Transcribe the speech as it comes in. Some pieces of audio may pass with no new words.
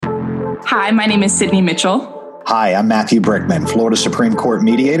Hi, my name is Sydney Mitchell. Hi, I'm Matthew Brickman, Florida Supreme Court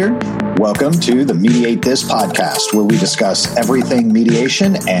mediator. Welcome to the Mediate This podcast, where we discuss everything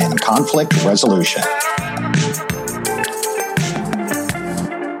mediation and conflict resolution.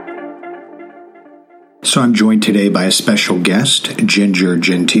 So I'm joined today by a special guest, Ginger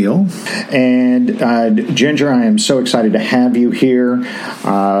Gentile. And Ginger, I am so excited to have you here.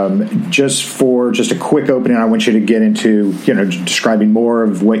 Just a quick opening, I want you to get into, describing more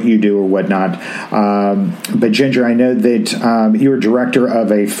of what you do or whatnot. But Ginger, I know that you're director of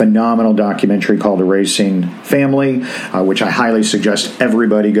a phenomenal documentary called Erasing Family, which I highly suggest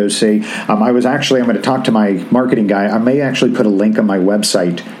everybody go see. I'm going to talk to my marketing guy. I may actually put a link on my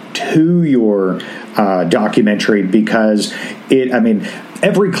website to your documentary, because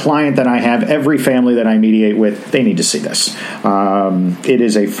every client that I have, every family that I mediate with, they need to see this. It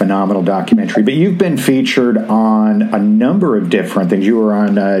is a phenomenal documentary. But you've been featured on a number of different things. You were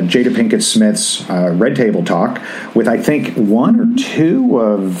on Jada Pinkett Smith's Red Table Talk with, I think, one or two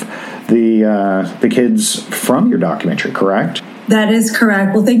of the kids from your documentary, correct? That is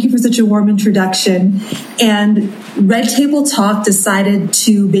correct. Well, thank you for such a warm introduction. And Red Table Talk decided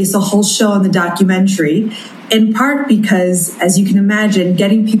to base a whole show on the documentary, in part because, as you can imagine,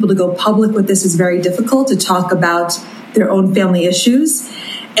 getting people to go public with this is very difficult, to talk about their own family issues.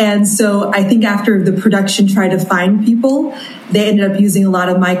 And so I think after the production tried to find people, they ended up using a lot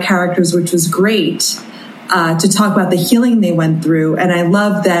of my characters, which was great, to talk about the healing they went through. And I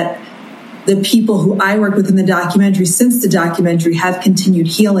love that the people who I work with in the documentary, since the documentary, have continued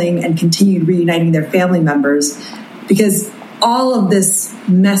healing and continued reuniting their family members, because all of this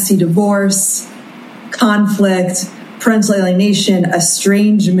messy divorce, conflict, parental alienation,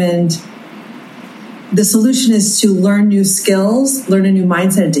 estrangement, the solution is to learn new skills, learn a new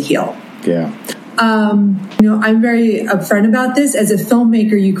mindset, and to heal. Yeah. I'm very upfront about this. As a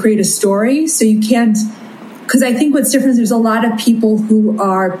filmmaker, you create a story, so you can't. Because I think what's different is there's a lot of people who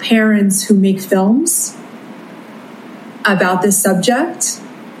are parents who make films about this subject.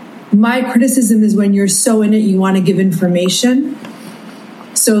 My criticism is when you're so in it, you want to give information.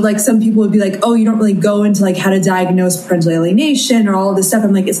 So like some people would be like, oh, you don't really go into like how to diagnose parental alienation or all of this stuff.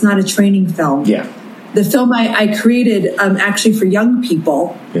 I'm like, it's not a training film. Yeah. The film I created actually for young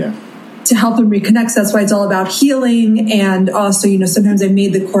people. Yeah. To help them reconnect. So that's why it's all about healing. And also, sometimes I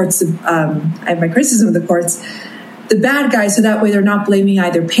made the courts, I have my criticism of the courts, the bad guys, so that way they're not blaming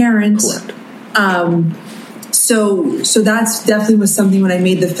either parent. Correct. So that's definitely was something when I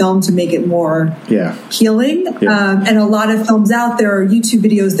made the film to make it more healing. Yeah. And a lot of films out there or YouTube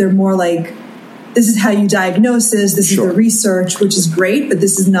videos, they're more like, this is how you diagnose this is the research, which is great, but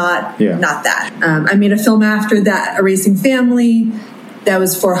this is not that. I made a film after that, Erasing Family, that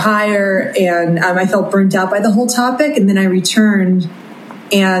was for hire, and I felt burnt out by the whole topic. And then I returned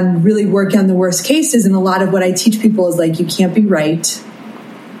and really worked on the worst cases. And a lot of what I teach people is like, you can't be right.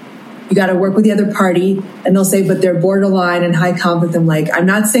 You got to work with the other party. And they'll say, but they're borderline and high conflict. I'm like, I'm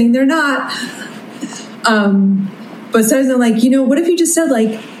not saying they're not. But sometimes I'm like, what if you just said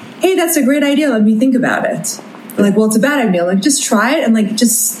like, hey, that's a great idea. Let me think about it. I'm like, well, it's a bad idea. I'm like, just try it. And like,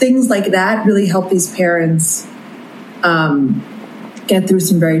 just things like that really help these parents get through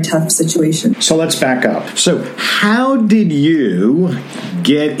some very tough situations. So let's back up. So how did you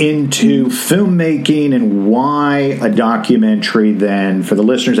get into filmmaking, and why a documentary then, for the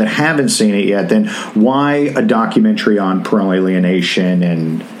listeners that haven't seen it yet, then why a documentary on parental alienation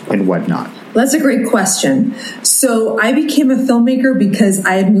and whatnot? That's a great question. So I became a filmmaker because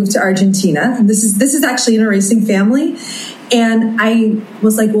I had moved to Argentina. This is actually an Erasing Family. And I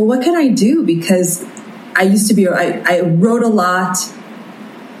was like, well, what can I do? Because I wrote a lot.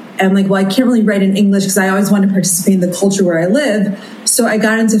 And I'm like, well, I can't really write in English because I always wanted to participate in the culture where I live. So I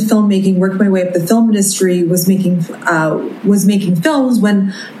got into filmmaking, worked my way up the film industry, was making films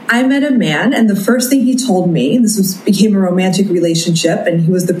when I met a man. And the first thing he told me, became a romantic relationship, and he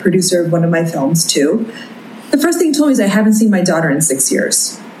was the producer of one of my films too. The first thing he told me is, I haven't seen my daughter in 6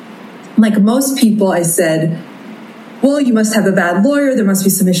 years. Like most people, I said, well, you must have a bad lawyer. There must be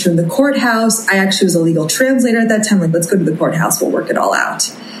some issue in the courthouse. I actually was a legal translator at that time. Like, let's go to the courthouse. We'll work it all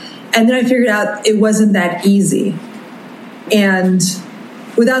out. And then I figured out it wasn't that easy. And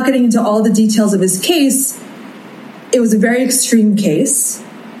without getting into all the details of his case, it was a very extreme case.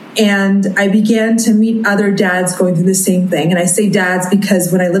 And I began to meet other dads going through the same thing. And I say dads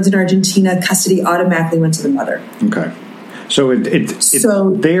because when I lived in Argentina, custody automatically went to the mother. Okay. So it's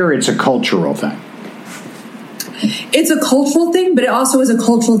a cultural thing. It's a cultural thing, but it also was a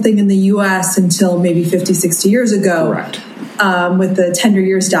cultural thing in the U.S. until maybe 50, 60 years ago. Correct. With the tender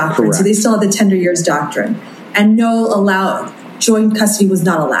years doctrine. Correct. So they still have the tender years doctrine. And joint custody was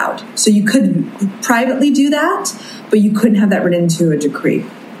not allowed. So you could privately do that, but you couldn't have that written into a decree.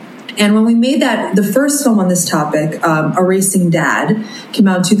 And when we made that, the first film on this topic, Erasing Dad, came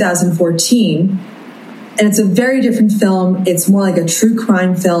out in 2014. And it's a very different film. It's more like a true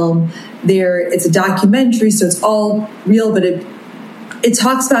crime film. It's a documentary, so it's all real, but it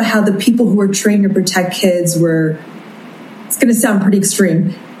talks about how the people who were trained to protect kids were, it's going to sound pretty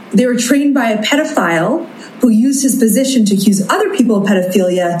extreme, they were trained by a pedophile who used his position to accuse other people of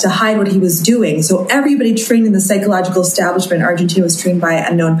pedophilia to hide what he was doing. So everybody trained in the psychological establishment in Argentina was trained by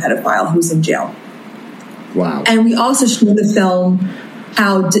a known pedophile who was in jail. Wow. And we also showed in the film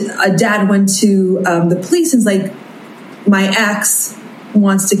how a dad went to the police and was like, my ex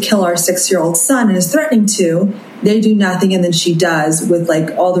wants to kill our 6-year-old son and is threatening to. They do nothing, and then she does, with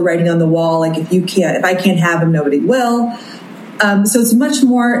like all the writing on the wall, like if I can't have him, nobody will. So it's much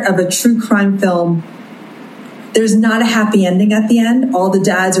more of a true crime film. There's not a happy ending at the end. All the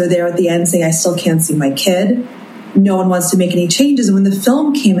dads are there at the end saying, I still can't see my kid. No one wants to make any changes. And when the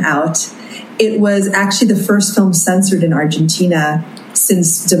film came out, it was actually the first film censored in Argentina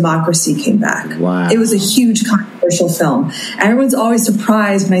since democracy came back. Wow. It was a huge controversial film. Everyone's always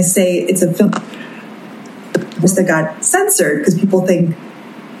surprised when I say it's a film that got censored because people think,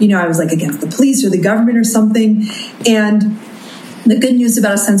 I was like against the police or the government or something. And the good news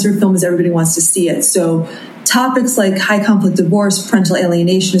about a censored film is everybody wants to see it. So topics like high conflict divorce, parental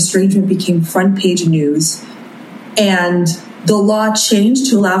alienation, estrangement became front page news. And the law changed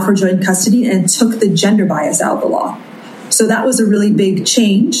to allow for joint custody and took the gender bias out of the law. So that was a really big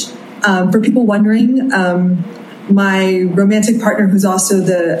change. For people wondering, my romantic partner, who's also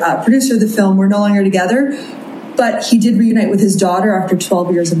the producer of the film, we're no longer together, but he did reunite with his daughter after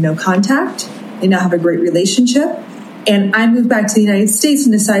 12 years of no contact. They now have a great relationship. And I moved back to the United States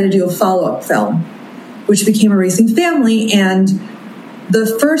and decided to do a follow-up film, which became Erasing Family. And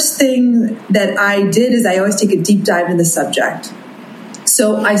the first thing that I did is I always take a deep dive into the subject.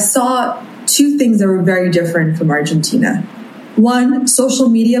 So I saw two things that were very different from Argentina. One, social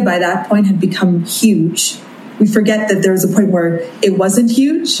media by that point had become huge. We forget that there was a point where it wasn't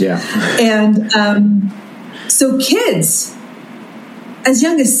huge. Yeah. And so kids, as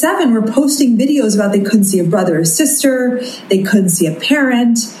young as 7, were posting videos about they couldn't see a brother or sister, they couldn't see a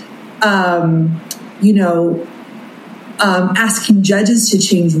parent, asking judges to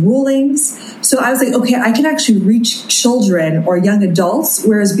change rulings. So I was like, okay, I can actually reach children or young adults,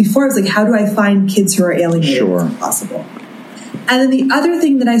 whereas before I was like, how do I find kids who are alienated? Sure. It's impossible. And then the other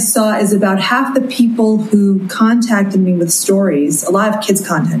thing that I saw is about half the people who contacted me with stories, a lot of kids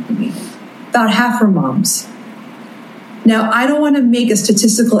contacted me, about half were moms. Now, I don't want to make a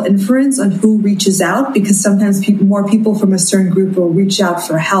statistical inference on who reaches out because sometimes more people from a certain group will reach out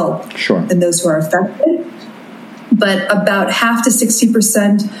for help than those who are affected. But about half to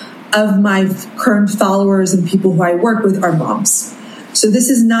 60% of my current followers and people who I work with are moms. So this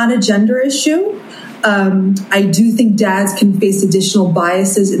is not a gender issue. I do think dads can face additional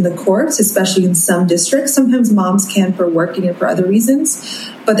biases in the courts, especially in some districts. Sometimes moms can for working and for other reasons,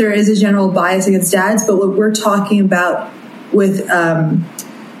 but there is a general bias against dads. But what we're talking about with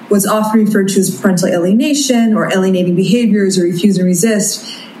what's often referred to as parental alienation or alienating behaviors or refuse and resist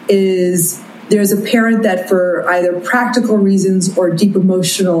is there's a parent that for either practical reasons or deep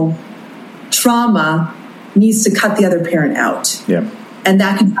emotional trauma needs to cut the other parent out. Yeah. And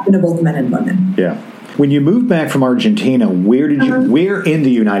that can happen to both men and women. Yeah. When you moved back from Argentina, where in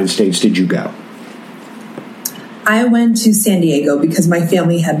the United States did you go? I went to San Diego because my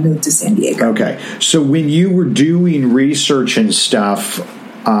family had moved to San Diego. Okay. So when you were doing research and stuff,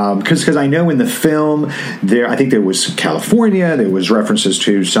 because I know in the film, I think there was California, there was references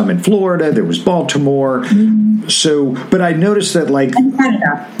to some in Florida, there was Baltimore. Mm-hmm. So, but I noticed that and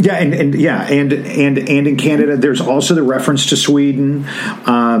Canada. And in Canada, there's also the reference to Sweden,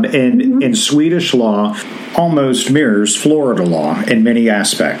 and Swedish law almost mirrors Florida law in many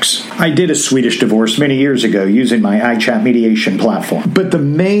aspects. I did a Swedish divorce many years ago using my iChat mediation platform. But the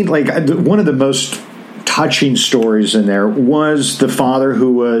main, one of the most touching stories in there was the father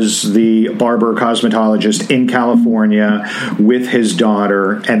who was the barber cosmetologist in California with his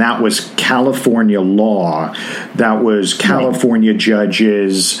daughter, and that was California law. That was California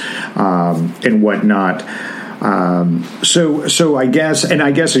judges and whatnot. So I guess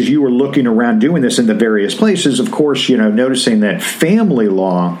as you were looking around doing this in the various places, of course, noticing that family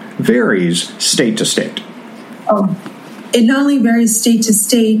law varies state to state. Oh. It not only varies state to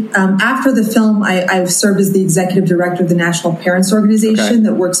state. After the film, I've served as the executive director of the National Parents Organization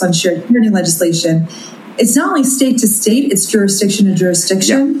that works on shared parenting legislation. It's not only state to state, it's jurisdiction to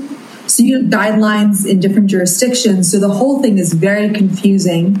jurisdiction. Yeah. So you have guidelines in different jurisdictions. So the whole thing is very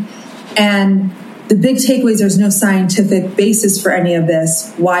confusing. And the big takeaway is there's no scientific basis for any of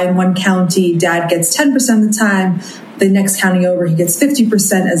this. Why in one county, dad gets 10% of the time, the next county over, he gets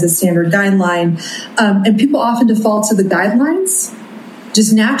 50% as a standard guideline. And people often default to the guidelines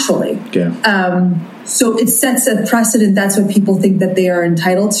just naturally. Yeah. So it sets a precedent. That's what people think that they are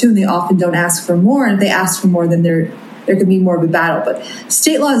entitled to, and they often don't ask for more. And if they ask for more, then there could be more of a battle. But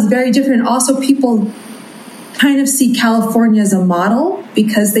state law is very different. Also, people kind of see California as a model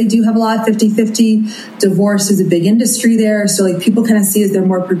because they do have a lot of 50-50. Divorce is a big industry there. So like people kind of see as they're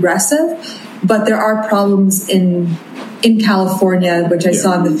more progressive. But there are problems in California, which I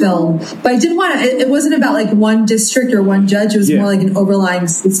saw in the film. But I didn't want to, it wasn't about like one district or one judge. It was more like an overlying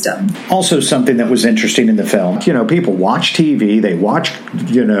system. Also something that was interesting in the film, people watch TV, they watch,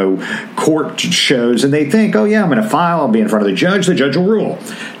 court shows, and they think, oh yeah, I'm going to file, I'll be in front of the judge will rule.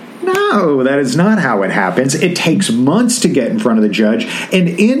 No, that is not how it happens. It takes months to get in front of the judge. And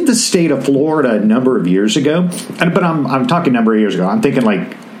in the state of Florida a number of years ago, but I'm talking a number of years ago, I'm thinking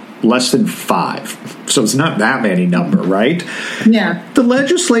like less than 5. So it's not that many number, right? Yeah. The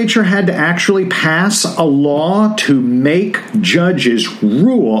legislature had to actually pass a law to make judges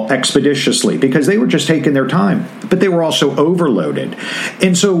rule expeditiously because they were just taking their time, but they were also overloaded.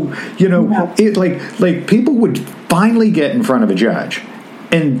 And so, it like people would finally get in front of a judge.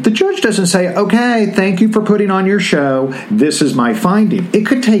 And the judge doesn't say, okay, thank you for putting on your show. This is my finding. It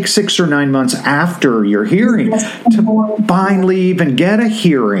could take 6 or 9 months after your hearing to finally even get a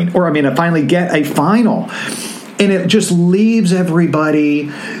hearing, or finally get a final. And it just leaves everybody,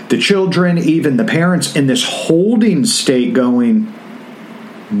 the children, even the parents, in this holding state going,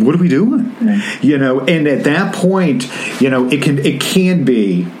 what are we doing? Right. And at that point, it can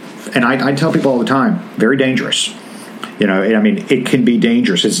be, and I tell people all the time, very dangerous. It can be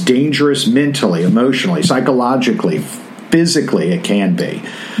dangerous. It's dangerous mentally, emotionally, psychologically, physically. It can be.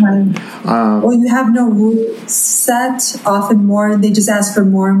 Well, you have no rules set. Often more, they just ask for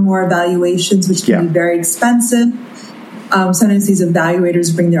more and more evaluations, which can be very expensive. Sometimes these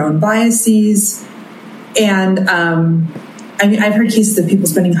evaluators bring their own biases, and I've heard cases of people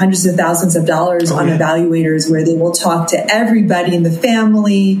spending hundreds of thousands of dollars on evaluators where they will talk to everybody in the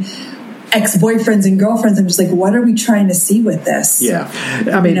family, ex-boyfriends and girlfriends. I'm just like, what are we trying to see with this? Yeah.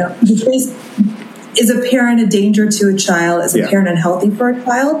 Is a parent a danger to a child? Is a parent unhealthy for a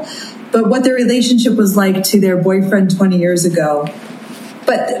child? But what their relationship was like to their boyfriend 20 years ago.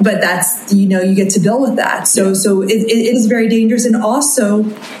 But that's, you get to deal with that. So it is very dangerous. And also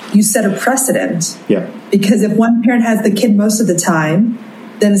you set a precedent. Yeah. Because if one parent has the kid most of the time,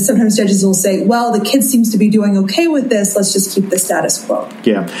 then sometimes judges will say, well, the kid seems to be doing okay with this. Let's just keep the status quo.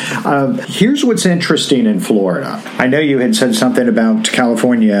 Yeah. Here's what's interesting in Florida. I know you had said something about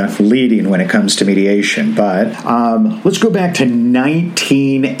California leading when it comes to mediation, but let's go back to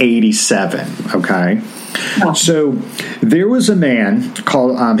 1987, okay? Oh. So there was a man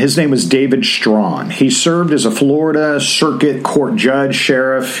called, his name was David Strawn. He served as a Florida Circuit Court judge,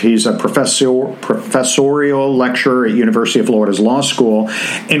 sheriff. He's a professorial lecturer at University of Florida's Law School.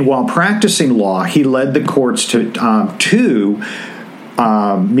 And while practicing law, he led the courts to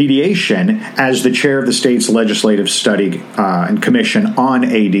mediation as the chair of the state's legislative study and commission on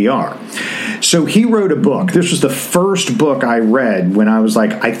ADR. So he wrote a book. This was the first book I read when I was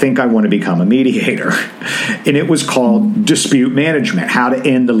like, I think I want to become a mediator. And it was called Dispute Management, How to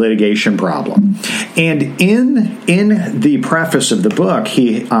End the Litigation Problem. And in the preface of the book,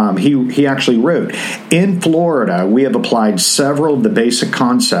 he actually wrote, in Florida, we have applied several of the basic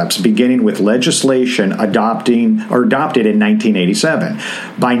concepts, beginning with legislation adopted in 1987.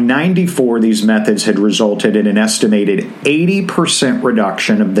 By 94, these methods had resulted in an estimated 80%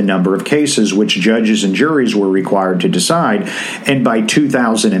 reduction of the number of cases which judges and juries were required to decide, and by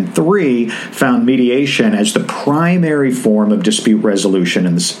 2003 found mediation as the primary form of dispute resolution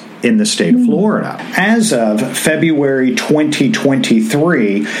in the state of Florida. As of February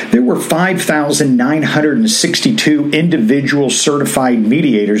 2023, there were 5,962 individual certified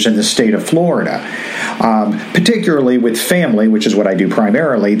mediators in the state of Florida. Particularly with family, which is what I do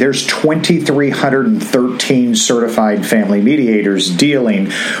primarily, there's 2,313 certified family mediators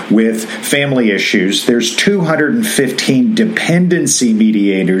dealing with family issues. There's 215 dependency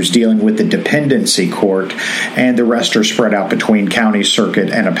mediators dealing with the dependency court, and the rest are spread out between county, circuit,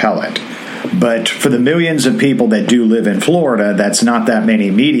 and appellate. But for the millions of people that do live in Florida, that's not that many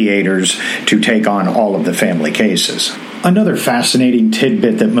mediators to take on all of the family cases. Another fascinating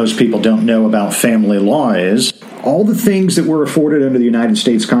tidbit that most people don't know about family law is All the things that were afforded under the United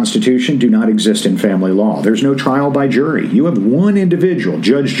States Constitution do not exist in family law. There's no trial by jury. You have one individual,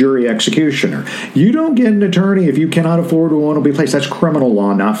 judge, jury, executioner. You don't get an attorney if you cannot afford one will be placed. That's criminal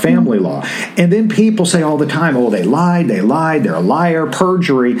law, not family law. And then people say all the time, oh, they lied, they're a liar,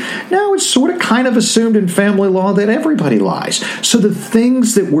 perjury. No, it's sort of kind of assumed in family law that everybody lies. So the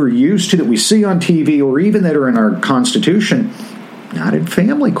things that we're used to, that we see on TV, or even that are in our Constitution, not in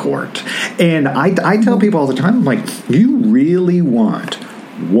family court. And I tell people all the time, I'm like, you really want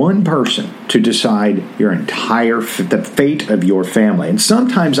one person to decide the fate of your family. And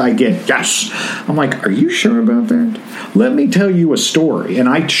sometimes I get, yes. I'm like, are you sure about that? Let me tell you a story. And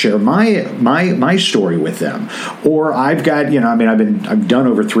I share my story with them. Or I've got, I've done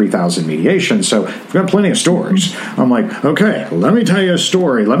over 3,000 mediations, so I've got plenty of stories. I'm like, okay, let me tell you a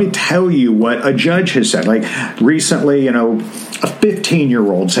story. Let me tell you what a judge has said. Like recently, a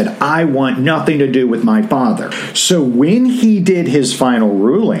 15-year-old said, I want nothing to do with my father. So when he did his final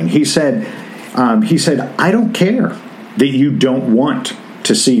ruling, he said, I don't care that you don't want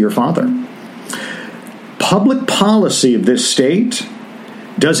to see your father. Public policy of this state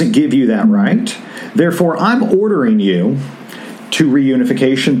doesn't give you that right. Therefore, I'm ordering you to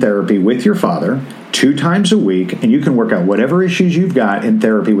reunification therapy with your father 2 times a week, and you can work out whatever issues you've got in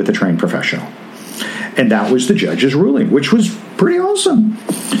therapy with a trained professional. And that was the judge's ruling, which was pretty awesome.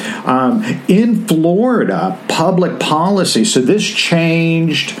 In Florida, public policy, so this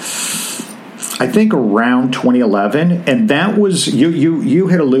changed, I think, around 2011, and that was, you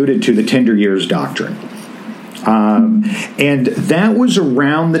had alluded to the tender years doctrine. And that was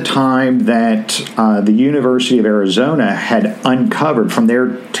around the time that the University of Arizona had uncovered, from their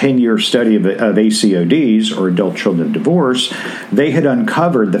 10-year study of ACODs, or adult children of divorce, they had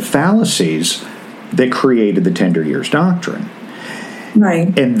uncovered the fallacies that created the tender years doctrine.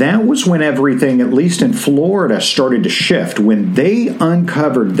 Right. And that was when everything, at least in Florida, started to shift. When they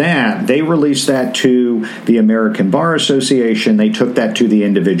uncovered that, they released that to the American Bar Association. They took that to the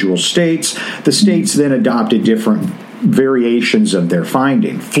individual states. The states then adopted different variations of their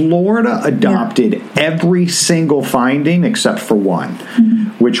finding. Florida adopted every single finding except for one,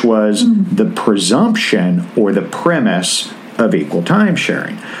 which was the presumption or the premise of equal time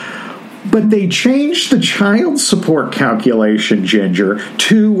sharing. But they changed the child support calculation, Ginger,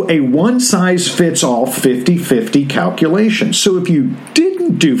 to a one-size-fits-all 50-50 calculation. So if you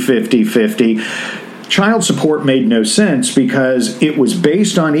didn't do 50-50, child support made no sense because it was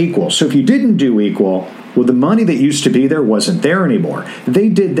based on equal. So if you didn't do equal, well, the money that used to be there wasn't there anymore. They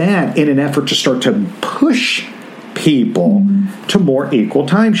did that in an effort to start to push people to more equal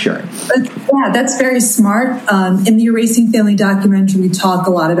time sharing. Yeah, that's very smart. In the Erasing Family documentary, we talk a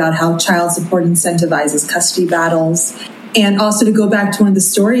lot about how child support incentivizes custody battles. And also, to go back to one of the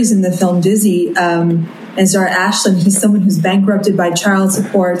stories in the film Dizzy, Azar Ashland, he's someone who's bankrupted by child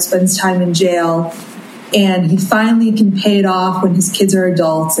support, spends time in jail, and he finally can pay it off when his kids are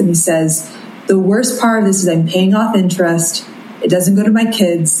adults. And he says, the worst part of this is I'm paying off interest. It doesn't go to my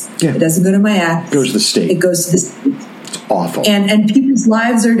kids. Yeah. It doesn't go to my ex. It goes to the state. It goes to the state. It's awful. And people's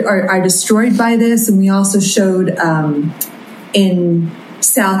lives are destroyed by this. And we also showed in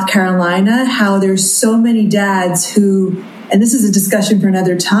South Carolina how there's so many dads who, and this is a discussion for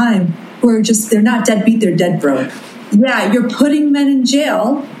another time, who are just, they're not deadbeat, they're dead broke. Yeah, you're putting men in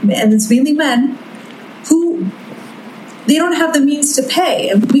jail, and it's mainly men, who they don't have the means to pay.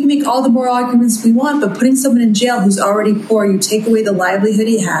 And we make all the moral arguments we want, but putting someone in jail who's already poor, you take away the livelihood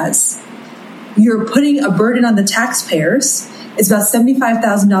he has. You're putting a burden on the taxpayers. It's about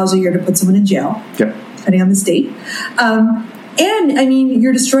 $75,000 a year to put someone in jail, depending on the state. And, I mean,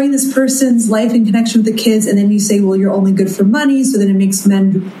 you're destroying this person's life in connection with the kids, and then you say, well, you're only good for money, so then it makes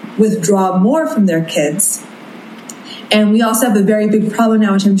men withdraw more from their kids. And we also have a very big problem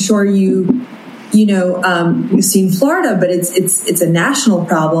now, which I'm sure you've seen Florida, but it's a national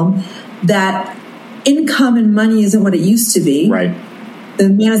problem, that income and money isn't what it used to be. Right. The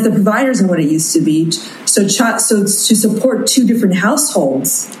man as the provider isn't what it used to be. So to support 2 different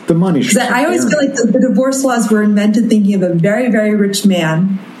households, the money. I always feel like the divorce laws were invented thinking of a very, very rich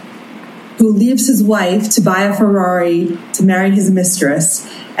man who leaves his wife to buy a Ferrari to marry his mistress,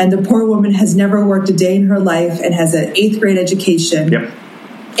 and the poor woman has never worked a day in her life and has an 8th grade education. Yep.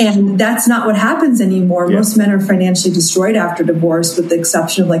 And that's not what happens anymore. Yep. Most men are financially destroyed after divorce, with the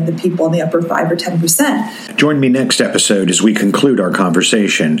exception of like the people in the upper 5 or 10%. Join me next episode as we conclude our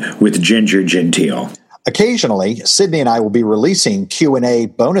conversation with Ginger Gentile. Occasionally, Sydney and I will be releasing Q&A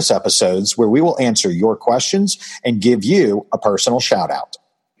bonus episodes where we will answer your questions and give you a personal shout out.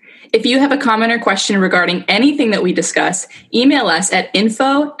 If you have a comment or question regarding anything that we discuss, email us at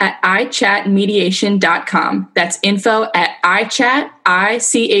info@ichatmediation.com. That's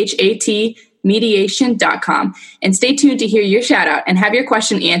info@ichatmediation.com. And stay tuned to hear your shout out and have your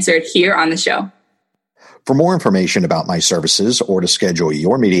question answered here on the show. For more information about my services or to schedule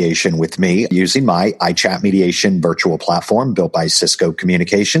your mediation with me using my iChat Mediation virtual platform built by Cisco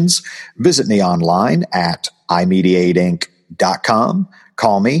Communications, visit me online at imediateinc.com.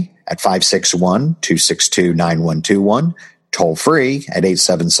 Call me at 561-262-9121, toll free at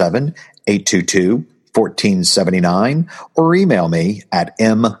 877-822-1479, or email me at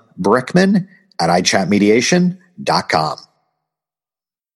mbrickman@ichatmediation.com.